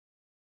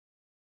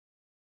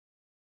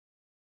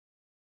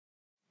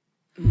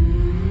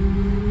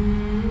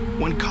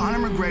When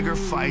Conor McGregor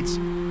fights,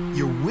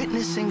 you're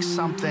witnessing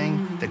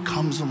something that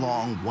comes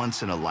along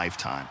once in a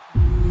lifetime.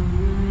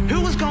 Who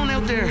was going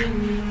out there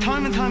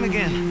time and time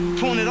again,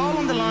 throwing it all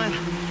on the line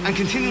and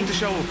continuing to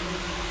show up?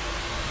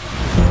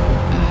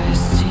 I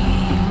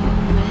see your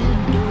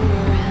window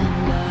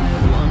and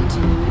I want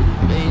to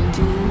paint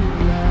it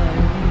black.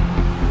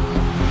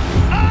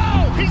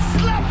 Oh, he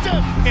slapped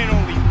him in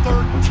only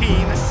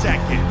 13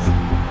 seconds.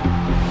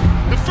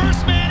 The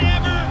first man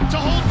ever to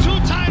hold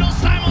 2 titles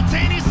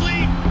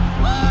simultaneously.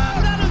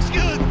 Oh, that looks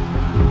good.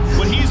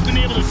 What he's been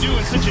able to do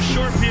in such a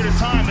short period of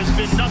time has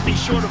been nothing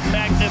short of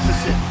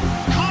magnificent.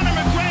 Conor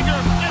McGregor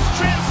has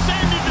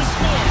transcended the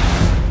sport.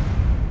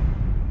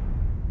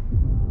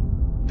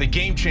 The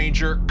game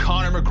changer,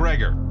 Conor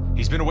McGregor.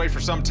 He's been away for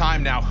some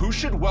time now. Who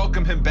should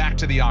welcome him back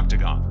to the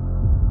octagon?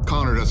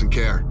 Conor doesn't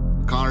care.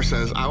 Conor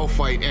says, I will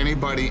fight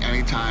anybody,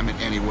 anytime, and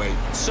any weight.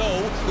 So,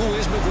 who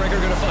is McGregor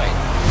going to fight?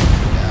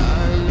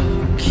 I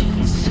look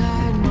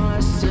inside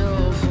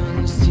myself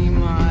and see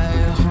my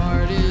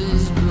heart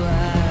is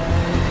black.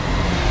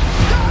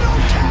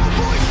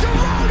 Cowboy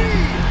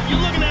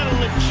You're looking at a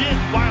legit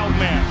wild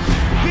man.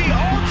 The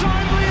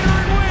all-time leader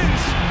in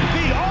wins.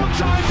 The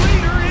all-time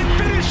leader in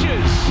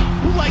finishes.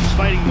 Who likes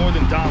fighting more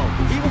than Donald?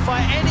 He will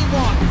fight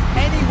anyone,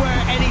 anywhere,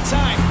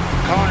 anytime.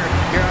 Conor,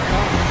 here I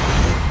come.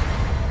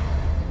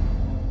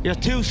 You're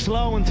too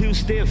slow and too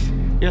stiff.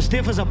 You're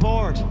stiff as a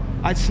board.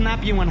 I'd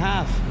snap you in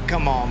half.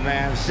 Come on,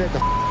 man. Sit the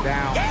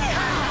down.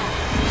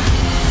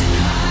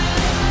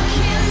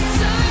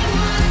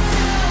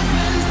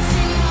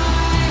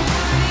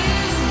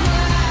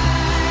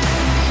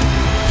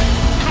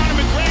 Conor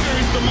McGregor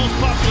is the most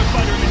popular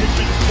fighter in the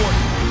history of the sport.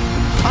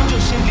 I'm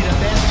just simply the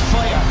best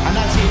fighter, and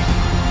that's it.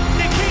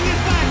 The king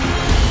is back.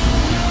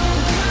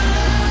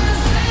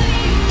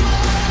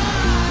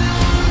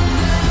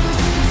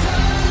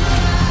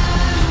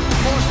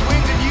 Most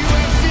wins in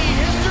UFC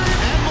history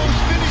and most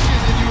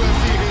finishes in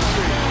UFC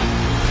history.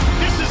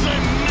 This is a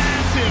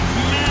massive,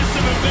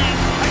 massive event.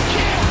 I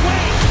can't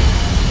wait.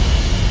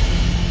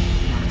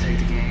 I want to take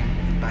the game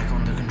back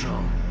under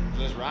control.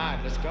 Let's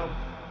ride. Let's go.